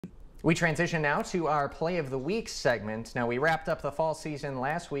We transition now to our Play of the Week segment. Now, we wrapped up the fall season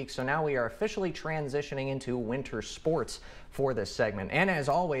last week, so now we are officially transitioning into winter sports for this segment. And as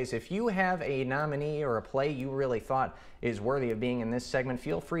always, if you have a nominee or a play you really thought is worthy of being in this segment,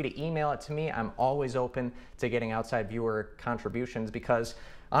 feel free to email it to me. I'm always open to getting outside viewer contributions because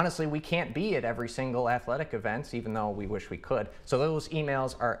honestly, we can't be at every single athletic event, even though we wish we could. So those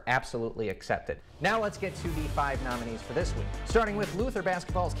emails are absolutely accepted. Now let's get to the 5 nominees for this week. Starting with Luther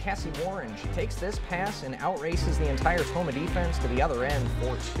basketball's Cassie Warren. She takes this pass and outraces the entire Toma defense to the other end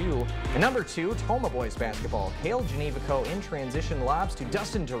for 2. And number 2, Toma boys basketball. Kale Genevico in transition lobs to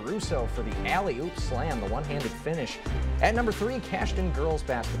Dustin DeRusso for the alley-oop slam, the one-handed finish. At number 3, Cashton girls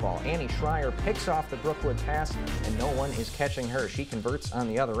basketball. Annie Schreier picks off the Brookwood pass, and no one is catching her. She converts on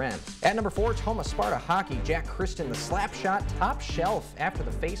the other end. At number 4, Toma Sparta hockey. Jack Kristen, the slap shot, top shelf after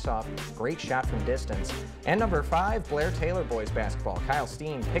the face-off. Great shot from distance. And number 5, Blair Taylor boys basketball. Kyle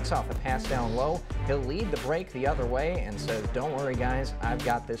Steen picks off a pass down low. He'll lead the break the other way and says, "Don't worry, guys, I've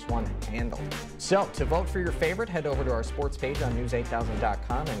got this one handled." So, to vote for your favorite, head over to our sports page on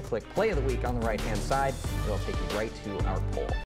news8000.com and click Play of the Week on the right-hand side. It'll take you right to our poll.